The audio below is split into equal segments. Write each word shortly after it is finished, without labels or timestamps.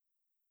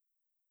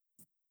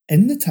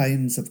In the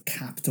times of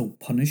capital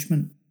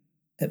punishment,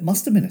 it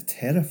must have been a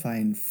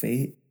terrifying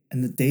fate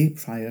in the day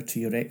prior to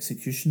your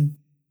execution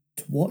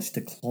to watch the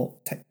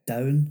clock tick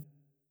down,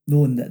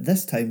 knowing that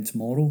this time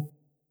tomorrow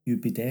you'd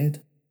be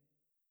dead.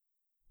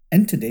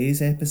 In today's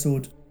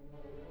episode,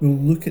 we'll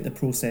look at the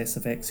process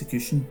of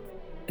execution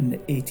in the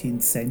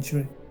 18th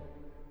century.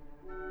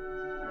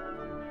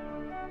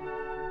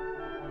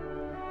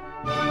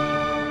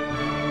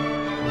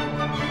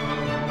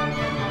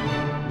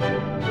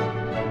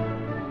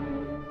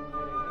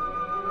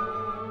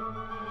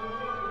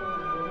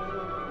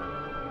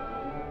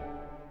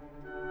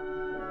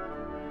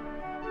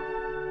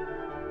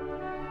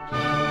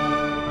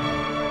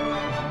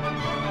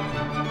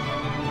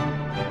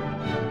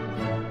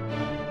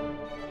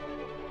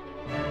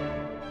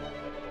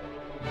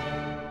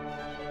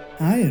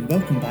 Hi, and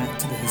welcome back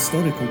to the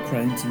Historical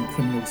Crimes and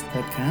Criminals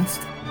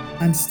podcast.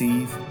 I'm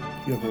Steve,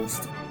 your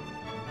host.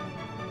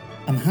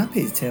 I'm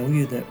happy to tell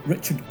you that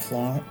Richard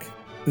Clarke,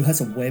 who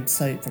has a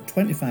website for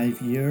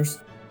 25 years,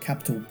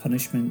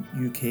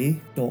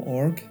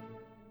 capitalpunishmentuk.org,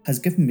 has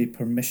given me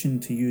permission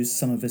to use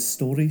some of his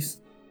stories.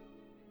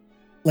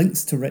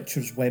 Links to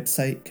Richard's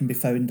website can be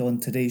found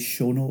on today's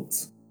show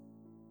notes.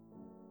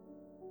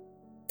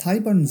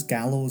 Tyburn's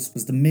gallows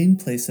was the main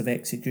place of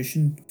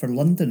execution for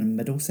London and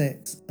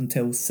Middlesex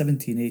until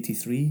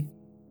 1783.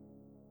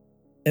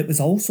 It was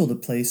also the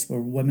place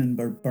where women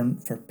were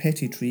burnt for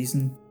petty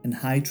treason and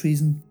high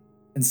treason,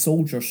 and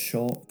soldiers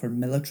shot for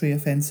military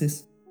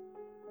offences.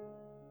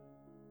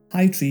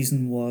 High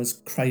treason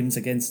was crimes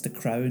against the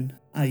crown,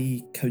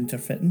 i.e.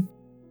 counterfeiting.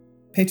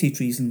 Petty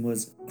treason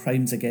was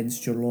crimes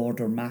against your lord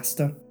or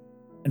master,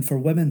 and for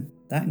women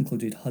that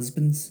included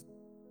husbands.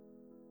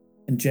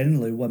 And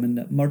generally women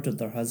that murdered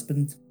their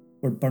husbands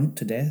were burnt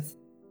to death.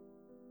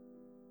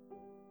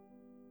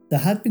 There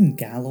had been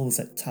gallows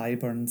at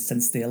Tyburn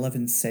since the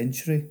 11th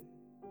century,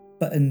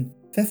 but in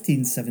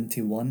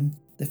 1571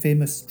 the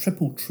famous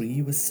triple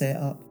tree was set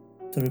up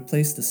to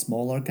replace the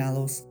smaller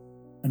gallows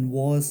and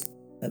was,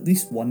 at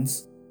least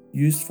once,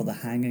 used for the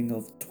hanging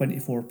of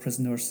 24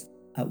 prisoners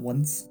at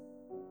once.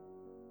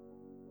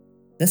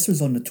 This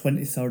was on the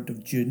 23rd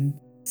of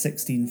June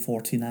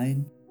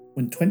 1649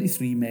 when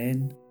 23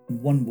 men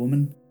and one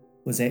woman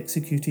was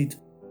executed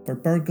for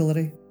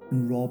burglary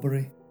and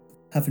robbery,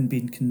 having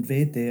been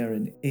conveyed there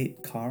in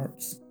 8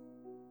 carts.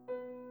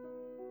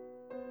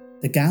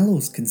 The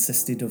gallows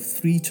consisted of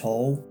 3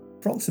 tall,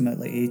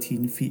 approximately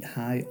 18 feet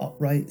high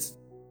uprights,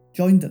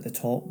 joined at the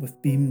top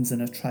with beams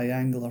in a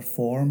triangular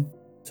form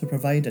to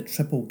provide a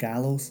triple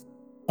gallows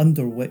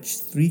under which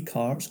 3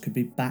 carts could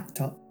be backed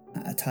up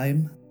at a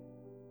time.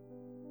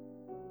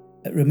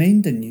 It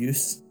remained in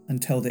use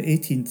until the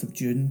 18th of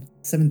June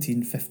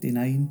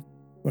 1759,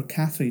 where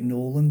Catherine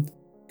Noland,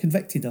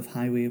 convicted of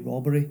highway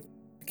robbery,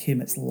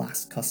 became its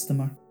last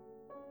customer.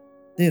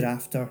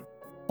 Thereafter,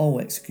 all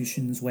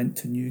executions went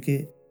to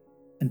Newgate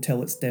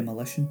until its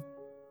demolition.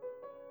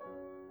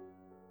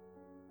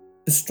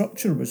 The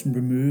structure was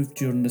removed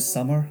during the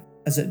summer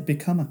as it had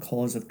become a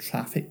cause of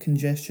traffic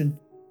congestion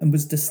and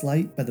was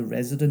disliked by the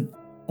resident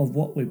of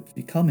what was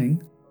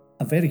becoming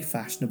a very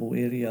fashionable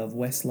area of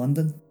West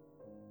London.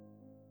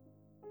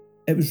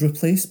 It was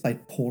replaced by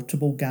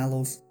portable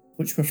gallows,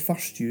 which were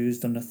first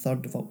used on the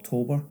 3rd of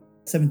October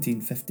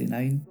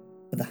 1759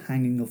 for the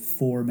hanging of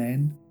 4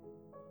 men,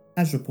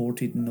 as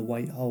reported in the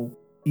Whitehall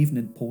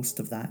Evening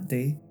Post of that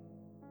day.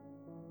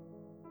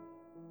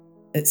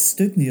 It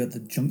stood near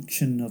the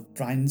junction of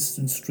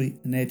Bryanston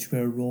Street and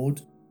Edgware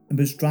Road and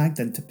was dragged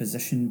into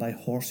position by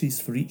horses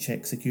for each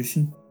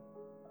execution.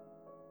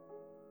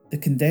 The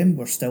condemned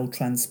were still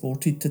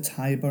transported to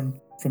Tyburn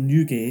from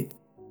Newgate,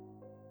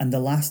 and the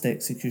last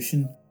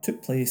execution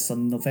took place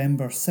on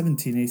November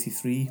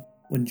 1783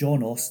 when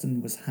John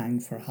Austin was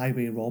hanged for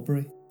highway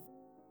robbery.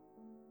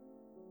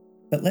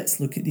 But let's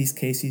look at these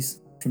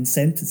cases from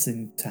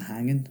sentencing to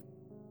hanging.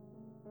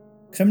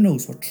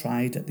 Criminals were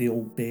tried at the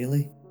Old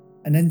Bailey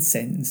and then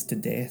sentenced to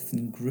death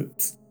in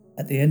groups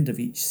at the end of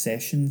each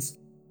sessions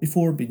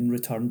before being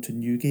returned to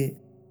Newgate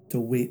to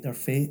await their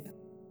fate.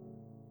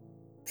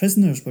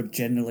 Prisoners were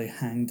generally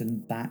hanged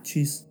in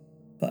batches,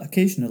 but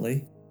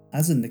occasionally,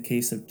 as in the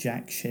case of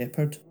Jack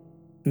Sheppard,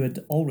 who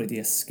had already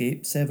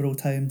escaped several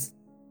times,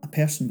 a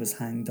person was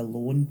hanged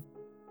alone,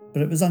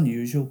 but it was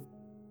unusual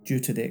due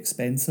to the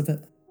expense of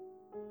it.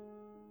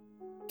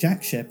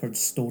 Jack Sheppard's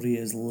story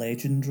is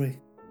legendary,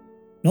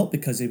 not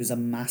because he was a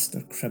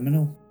master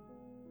criminal,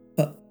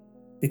 but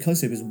because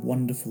he was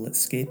wonderful at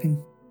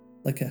escaping,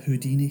 like a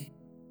Houdini.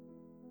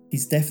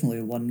 He's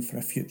definitely one for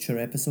a future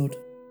episode.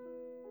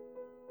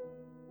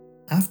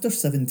 After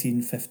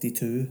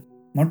 1752,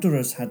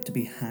 murderers had to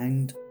be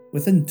hanged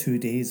within 2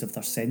 days of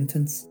their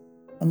sentence,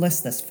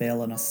 unless this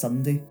fell on a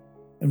Sunday,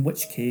 in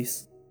which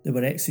case they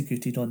were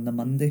executed on the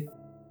Monday.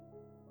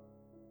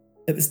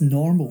 It was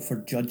normal for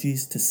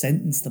judges to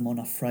sentence them on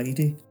a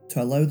Friday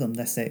to allow them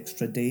this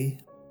extra day.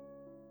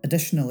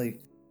 Additionally,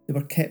 they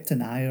were kept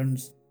in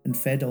irons and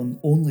fed on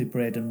only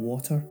bread and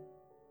water.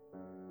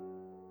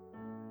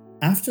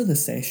 After the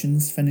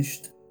sessions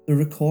finished, the the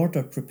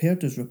recorder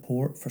prepared his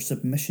report for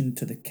submission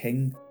to the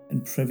King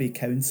and Privy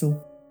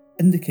Council,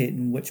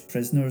 indicating which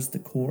prisoners the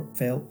court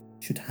felt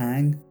should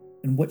hang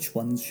and which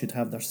ones should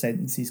have their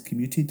sentences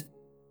commuted,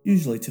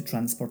 usually to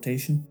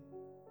transportation.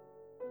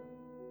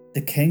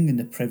 The King and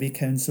the Privy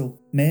Council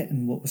met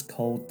in what was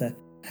called the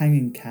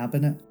Hanging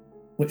Cabinet,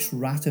 which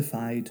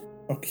ratified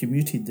or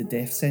commuted the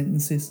death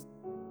sentences.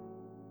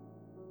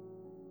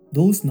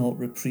 Those not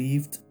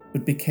reprieved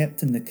would be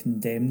kept in the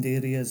condemned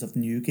areas of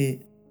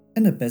Newgate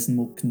in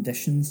abysmal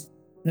conditions,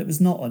 and it was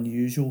not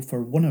unusual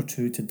for one or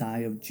two to die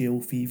of jail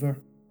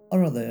fever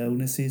or other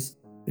illnesses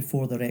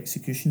before their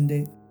execution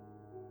date.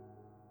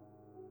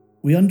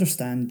 We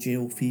understand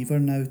jail fever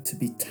now to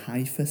be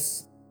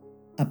typhus,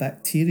 a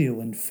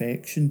bacterial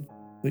infection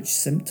which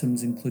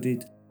symptoms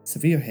included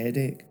severe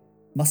headache,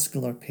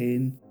 muscular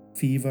pain,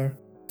 fever,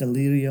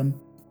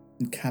 delirium,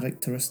 and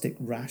characteristic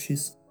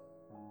rashes.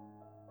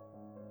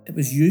 It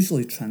was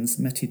usually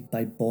transmitted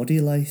by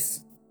body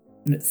lice,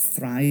 and it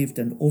thrived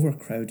in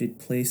overcrowded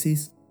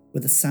places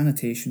where the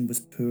sanitation was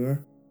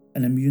poor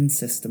and immune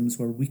systems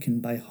were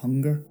weakened by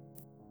hunger.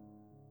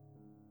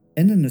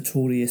 In a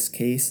notorious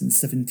case in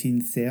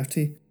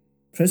 1730,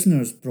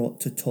 prisoners brought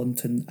to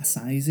Taunton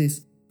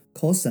Assizes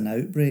caused an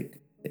outbreak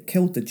that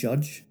killed the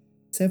judge,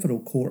 several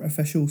court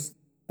officials,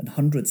 and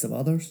hundreds of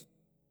others.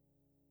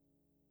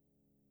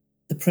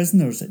 The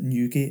prisoners at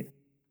Newgate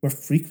were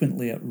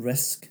frequently at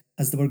risk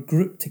as they were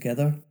grouped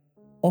together,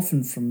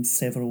 often from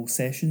several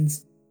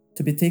sessions,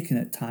 to be taken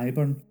at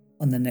Tyburn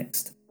on the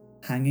next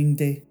hanging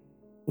day,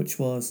 which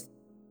was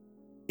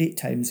 8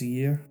 times a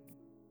year.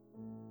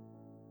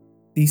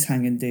 These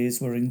hanging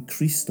days were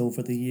increased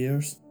over the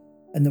years,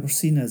 and they were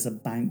seen as a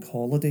bank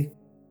holiday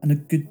and a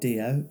good day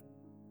out.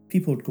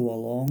 People would go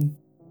along,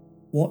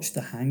 watch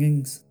the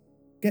hangings,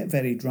 get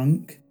very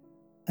drunk,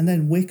 and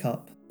then wake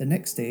up the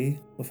next day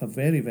with a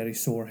very, very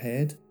sore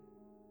head,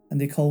 and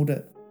they called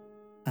it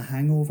a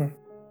hangover.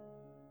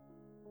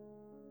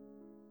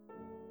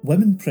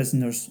 Women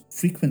prisoners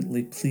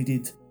frequently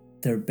pleaded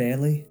their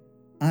belly,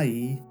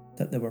 i.e.,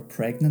 that they were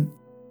pregnant.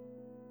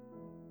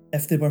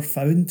 If they were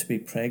found to be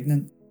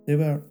pregnant, they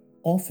were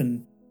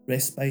often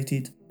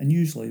respited and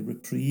usually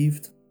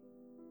reprieved.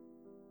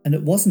 And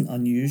it wasn't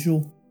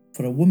unusual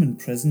for a woman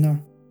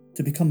prisoner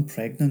to become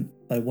pregnant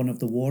by one of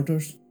the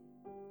warders.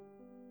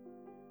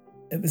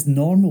 It was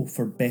normal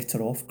for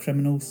better-off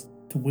criminals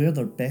to wear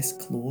their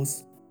best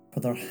clothes for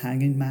their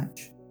hanging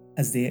match,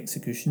 as the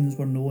executions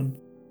were known.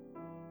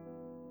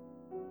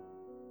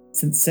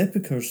 St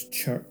Sepulchre's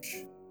Church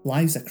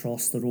lies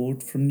across the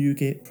road from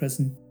Newgate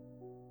Prison,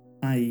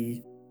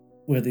 i.e.,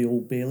 where the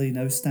Old Bailey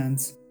now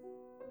stands.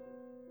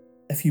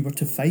 If you were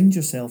to find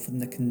yourself in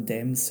the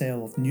condemned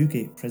cell of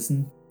Newgate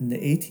Prison in the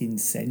 18th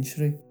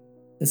century,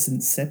 the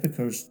St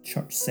Sepulchre's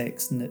Church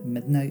sexton at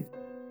midnight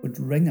would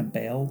ring a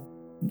bell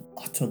and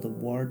utter the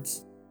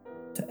words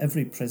to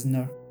every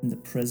prisoner in the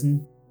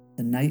prison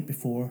the night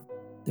before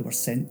they were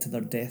sent to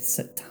their deaths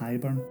at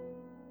Tyburn.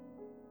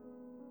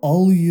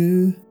 All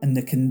you in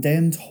the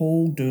condemned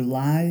hole do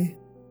lie,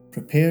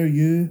 prepare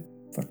you,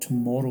 for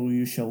tomorrow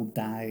you shall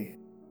die.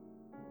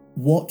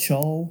 Watch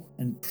all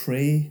and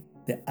pray,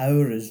 the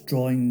hour is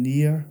drawing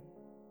near,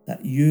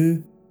 that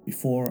you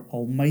before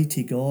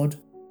Almighty God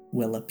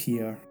will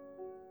appear.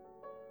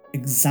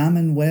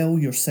 Examine well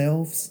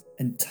yourselves,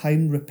 in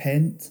time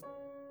repent,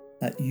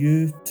 that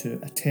you to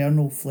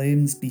eternal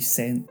flames be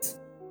sent.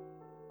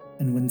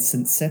 And when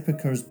St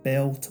Sepulchre's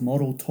bell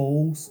tomorrow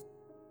tolls,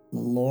 the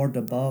Lord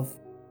above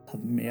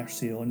have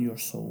mercy on your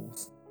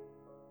souls.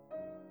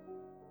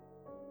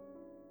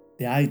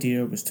 The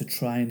idea was to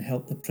try and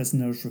help the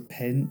prisoners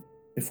repent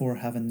before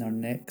having their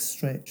necks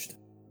stretched.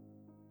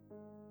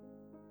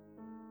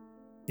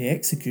 The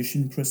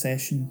execution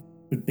procession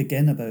would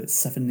begin about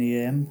 7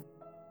 a.m,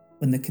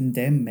 when the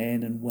condemned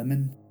men and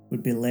women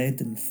would be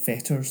led in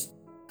fetters,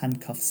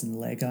 handcuffs and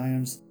leg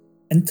irons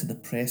into the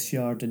press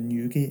yard in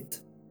Newgate.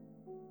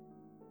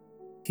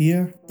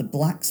 Here, the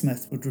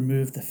blacksmith would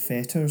remove the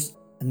fetters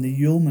and the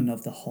yeoman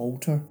of the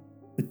halter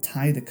would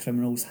tie the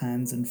criminals'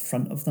 hands in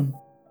front of them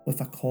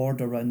with a cord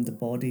around the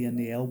body and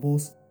the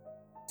elbows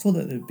so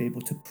that they would be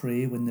able to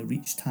pray when they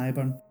reached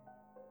Tyburn,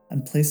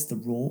 and place the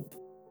rope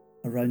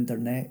around their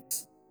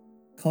necks,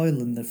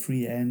 coiling the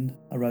free end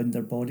around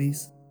their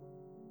bodies.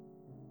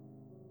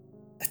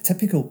 A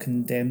typical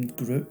condemned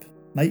group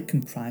might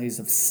comprise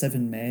of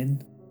 7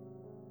 men,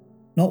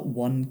 not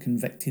one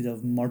convicted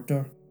of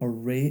murder or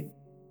rape,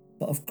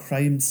 but of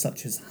crimes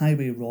such as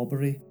highway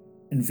robbery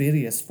and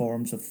various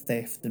forms of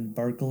theft and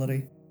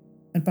burglary,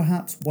 and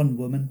perhaps one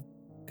woman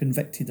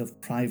convicted of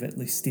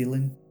privately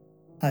stealing,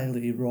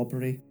 highway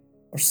robbery,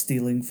 or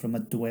stealing from a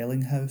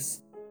dwelling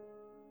house.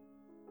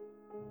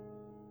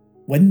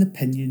 When the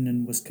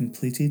pinioning was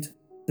completed,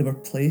 they were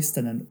placed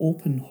in an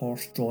open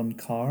horse-drawn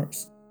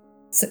carts,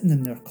 sitting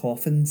in their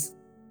coffins,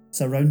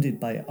 surrounded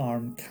by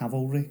armed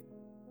cavalry.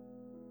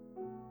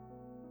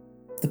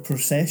 The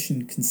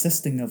procession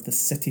consisting of the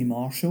city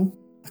marshal,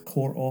 a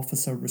court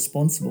officer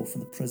responsible for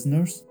the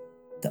prisoners,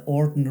 the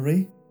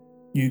ordinary,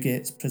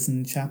 Newgate's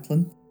prison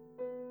chaplain,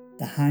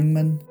 the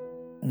hangman,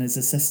 and his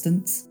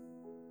assistants,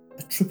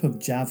 a troop of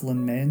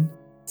javelin men,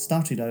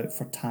 started out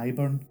for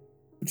Tyburn,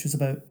 which was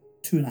about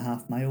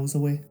 2.5 miles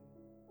away.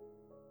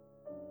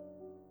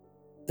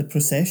 The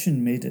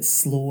procession made its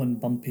slow and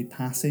bumpy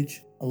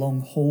passage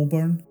along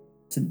Holborn,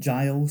 St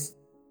Giles,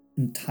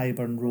 and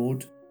Tyburn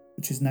Road,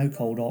 which is now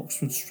called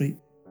Oxford Street,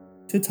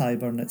 to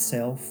Tyburn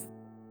itself,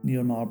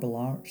 near Marble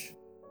Arch.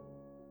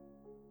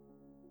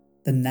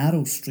 The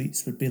narrow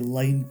streets would be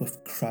lined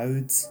with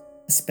crowds,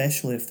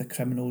 especially if the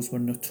criminals were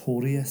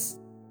notorious,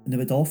 and there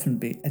would often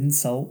be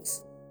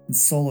insults and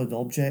solid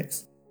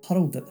objects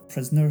hurled at the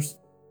prisoners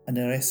and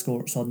their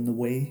escorts on the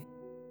way.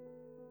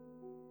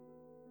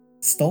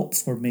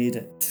 Stops were made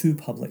at 2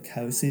 public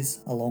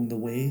houses along the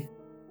way,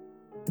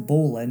 the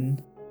Bull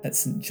Inn at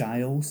St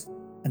Giles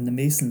and the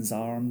Mason's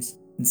Arms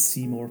in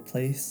Seymour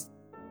Place,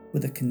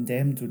 where the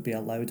condemned would be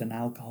allowed an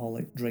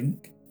alcoholic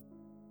drink.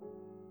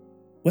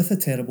 With a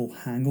terrible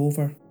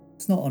hangover,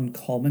 it's not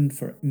uncommon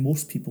for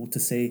most people to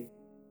say,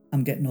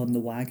 "I'm getting on the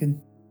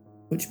wagon,"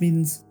 which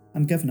means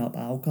I'm giving up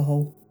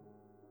alcohol.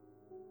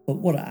 But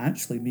what it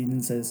actually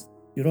means is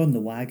you're on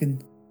the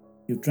wagon,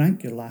 you've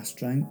drank your last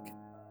drink,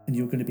 and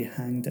you're going to be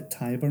hanged at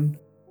Tyburn.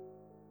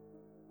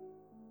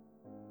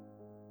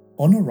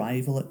 On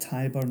arrival at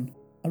Tyburn,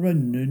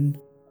 around noon,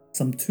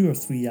 some 2 or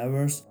 3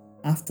 hours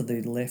after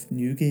they'd left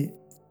Newgate,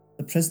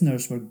 the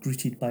prisoners were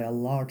greeted by a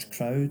large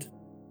crowd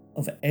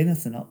of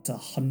anything up to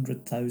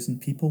 100,000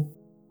 people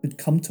who'd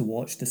come to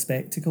watch the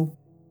spectacle.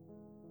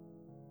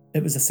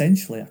 It was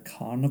essentially a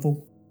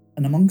carnival,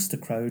 and amongst the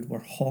crowd were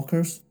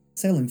hawkers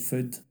selling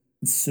food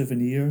and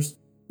souvenirs,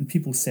 and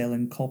people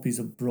selling copies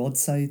of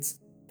broadsides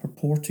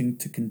purporting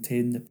to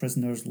contain the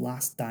prisoners'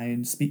 last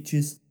dying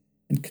speeches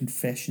and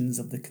confessions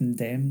of the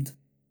condemned.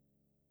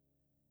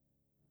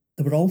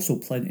 There were also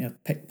plenty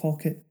of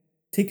pickpocket,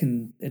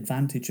 taking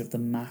advantage of the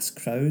mass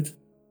crowd,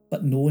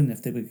 but knowing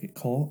if they would get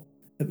caught,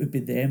 it would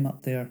be them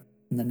up there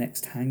on the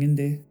next hanging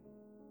day.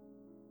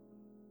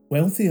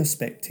 Wealthier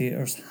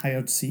spectators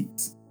hired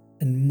seats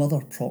in Mother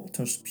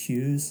Proctor's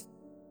pews,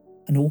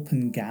 an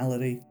open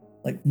gallery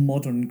like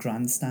modern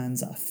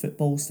grandstands at a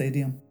football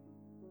stadium.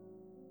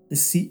 The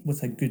seat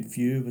with a good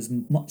view was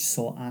much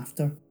sought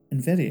after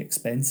and very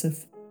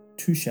expensive.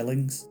 2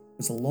 shillings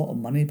was a lot of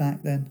money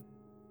back then.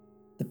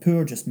 The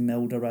poor just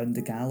milled around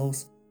the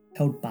gallows,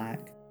 held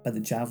back by the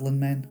javelin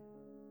men.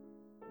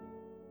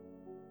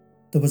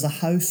 There was a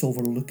house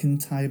overlooking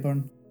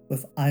Tyburn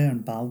with iron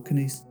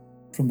balconies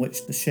from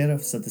which the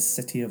sheriffs of the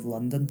City of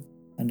London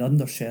and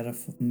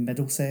Under-Sheriff of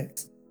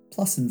Middlesex,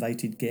 plus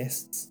invited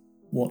guests,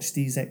 watched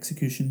these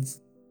executions.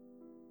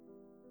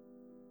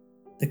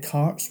 The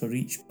carts were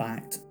each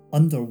backed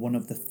under one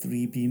of the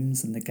 3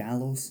 beams in the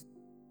gallows.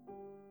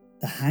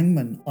 The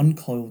hangman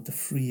uncoiled the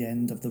free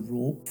end of the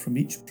rope from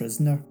each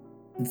prisoner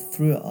and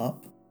threw it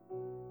up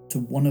to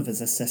one of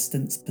his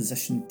assistants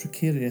positioned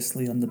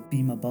precariously on the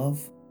beam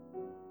above.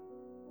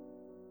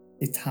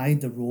 They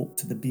tied the rope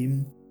to the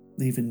beam,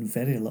 leaving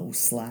very little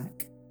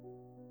slack.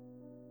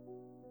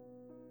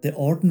 The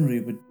ordinary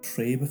would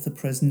pray with the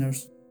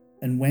prisoners,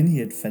 and when he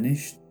had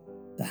finished,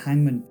 the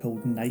hangman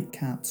pulled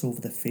nightcaps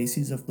over the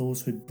faces of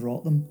those who'd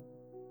brought them.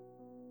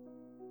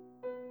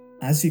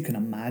 As you can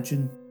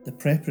imagine, the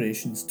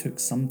preparations took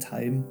some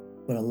time,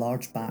 where a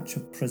large batch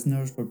of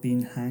prisoners were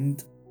being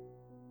hanged.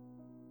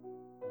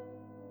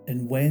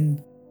 And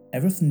when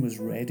everything was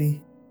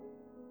ready,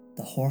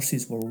 the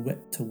horses were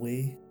whipped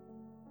away,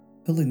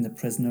 pulling the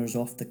prisoners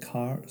off the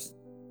carts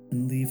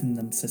and leaving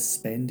them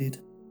suspended.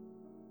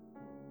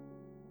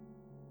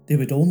 They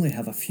would only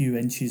have a few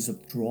inches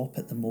of drop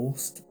at the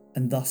most,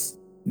 and thus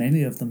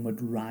many of them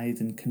would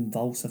writhe in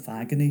convulsive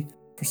agony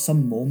for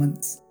some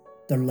moments,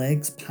 their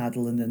legs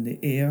paddling in the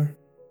air,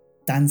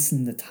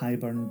 dancing the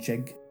Tyburn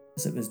jig,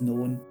 as it was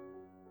known,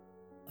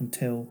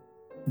 until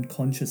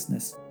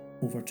unconsciousness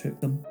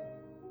overtook them.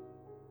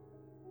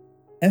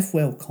 If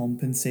well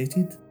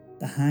compensated,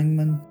 the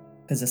hangman,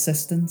 his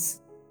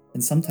assistants,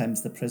 and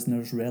sometimes the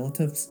prisoner's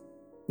relatives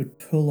would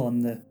pull on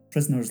the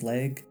prisoner's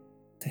leg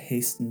to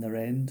hasten their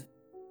end.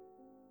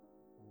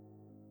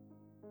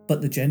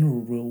 But the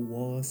general rule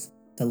was,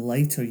 the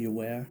lighter you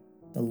were,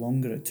 the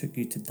longer it took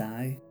you to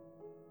die.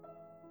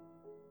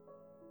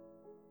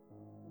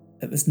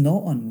 It was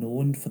not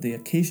unknown for the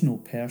occasional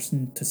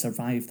person to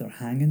survive their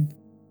hanging.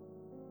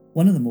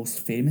 One of the most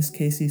famous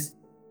cases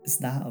is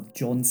that of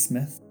John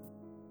Smith,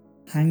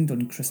 hanged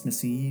on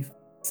Christmas Eve,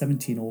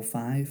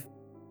 1705.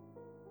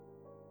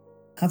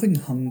 Having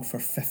hung for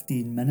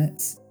 15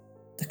 minutes,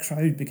 the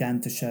crowd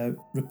began to shout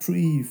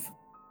 "Reprieve,"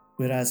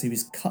 whereas he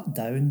was cut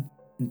down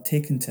and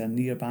taken to a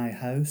nearby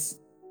house,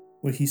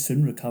 where he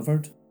soon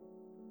recovered.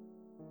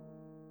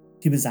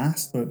 He was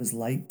asked what it was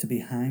like to be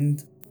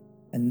hanged,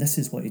 and this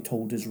is what he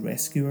told his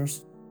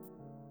rescuers.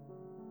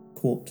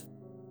 Quote,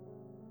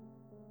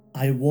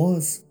 "I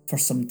was, for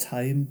some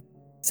time,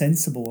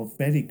 sensible of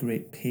very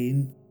great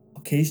pain,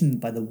 occasioned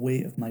by the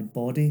weight of my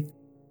body,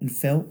 and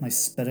felt my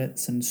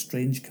spirits in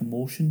strange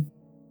commotion,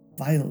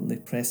 violently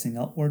pressing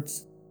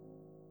upwards.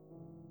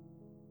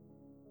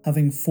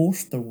 Having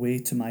forced their way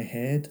to my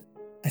head,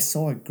 I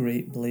saw a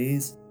great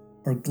blaze,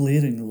 or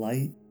glaring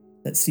light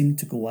that seemed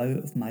to go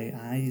out of my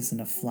eyes in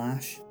a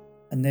flash,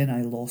 and then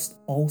I lost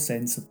all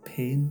sense of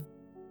pain.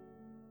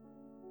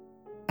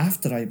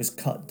 After I was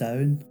cut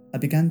down, I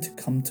began to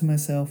come to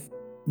myself,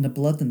 and the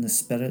blood and the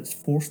spirits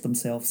forced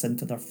themselves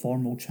into their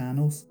formal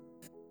channels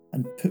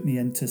and put me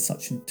into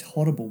such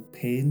intolerable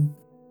pain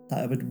that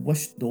I would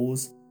wish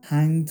those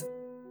hanged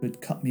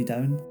would cut me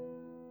down.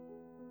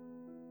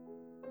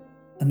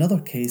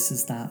 Another case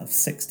is that of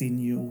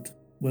 16-year-old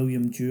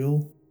William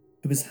Jewell,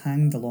 who was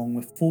hanged along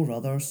with 4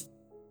 others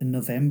in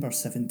November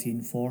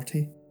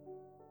 1740.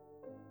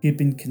 He had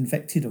been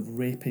convicted of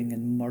raping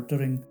and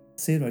murdering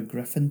Sarah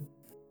Griffin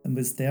and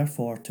was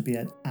therefore to be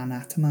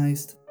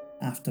anatomised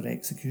after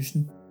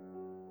execution.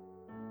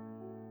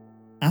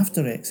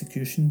 After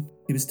execution,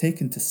 he was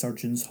taken to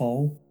Surgeons'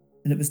 Hall,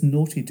 and it was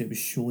noted he was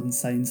showing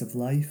signs of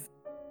life.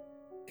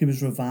 He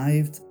was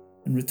revived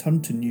and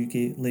returned to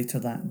Newgate later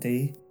that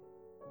day.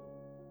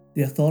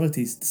 The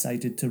authorities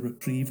decided to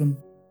reprieve him,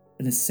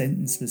 and his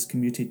sentence was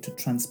commuted to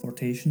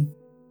transportation.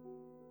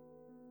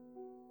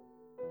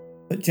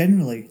 But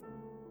generally,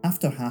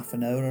 after half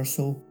an hour or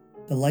so,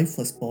 the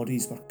lifeless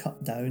bodies were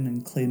cut down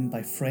and claimed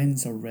by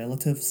friends or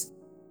relatives,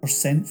 or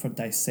sent for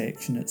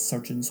dissection at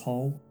Surgeons'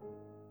 Hall.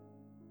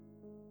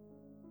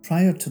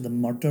 Prior to the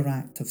Murder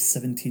Act of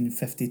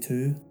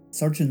 1752,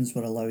 surgeons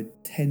were allowed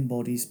 10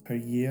 bodies per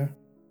year.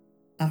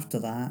 After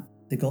that,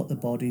 they got the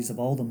bodies of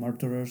all the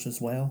murderers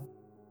as well.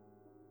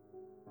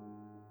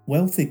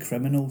 Wealthy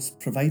criminals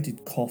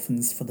provided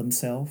coffins for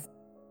themselves.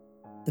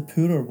 The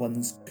poorer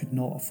ones could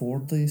not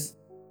afford these,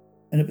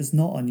 and it was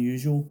not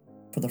unusual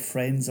for their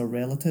friends or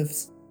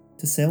relatives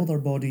to sell their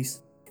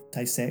bodies for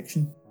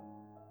dissection.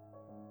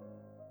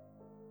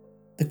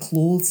 The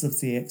clothes of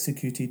the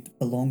executed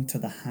belonged to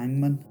the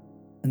hangman,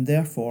 and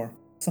therefore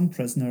some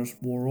prisoners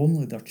wore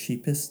only their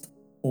cheapest,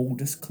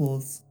 oldest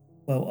clothes,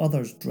 while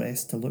others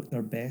dressed to look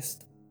their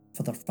best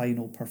for their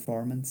final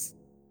performance.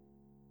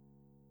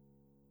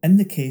 In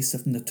the case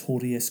of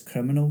notorious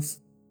criminals,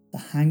 the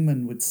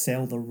hangman would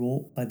sell the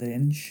rope by the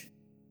inch,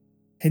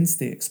 hence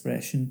the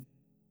expression,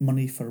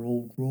 money for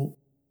old rope.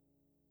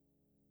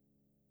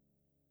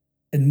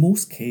 In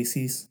most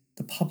cases,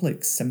 the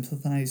public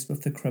sympathised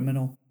with the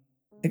criminal,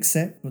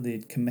 except where they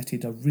had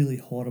committed a really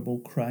horrible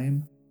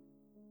crime.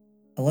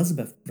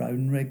 Elizabeth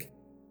Brownrigg,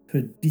 who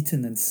had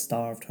beaten and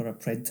starved her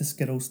apprentice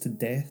girls to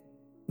death,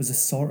 was the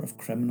sort of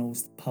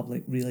criminals the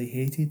public really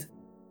hated.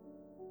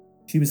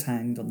 She was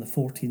hanged on the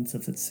 14th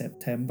of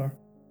September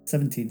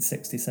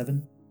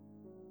 1767.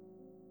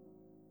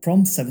 From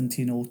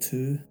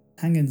 1702,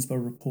 hangings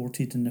were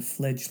reported in the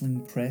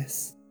fledgling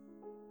press,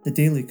 the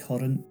Daily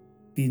Courant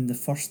being the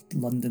first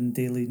London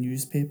daily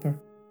newspaper,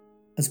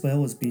 as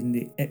well as being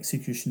the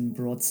execution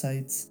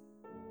broadsides.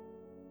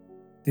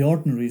 The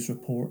Ordinary's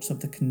reports of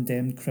the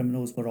condemned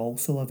criminals were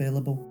also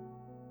available.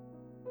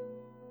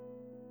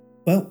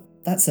 Well,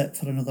 that's it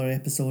for another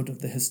episode of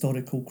the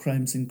Historical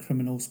Crimes and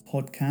Criminals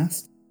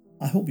podcast.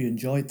 I hope you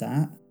enjoyed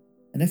that,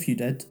 and if you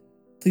did,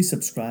 please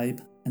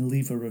subscribe and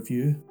leave a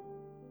review.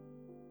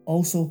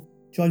 Also,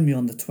 join me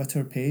on the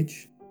Twitter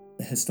page,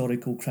 the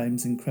Historical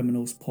Crimes and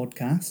Criminals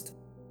podcast.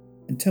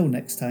 Until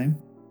next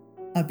time,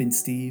 I've been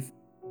Steve,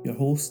 your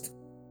host.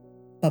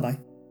 Bye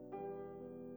bye.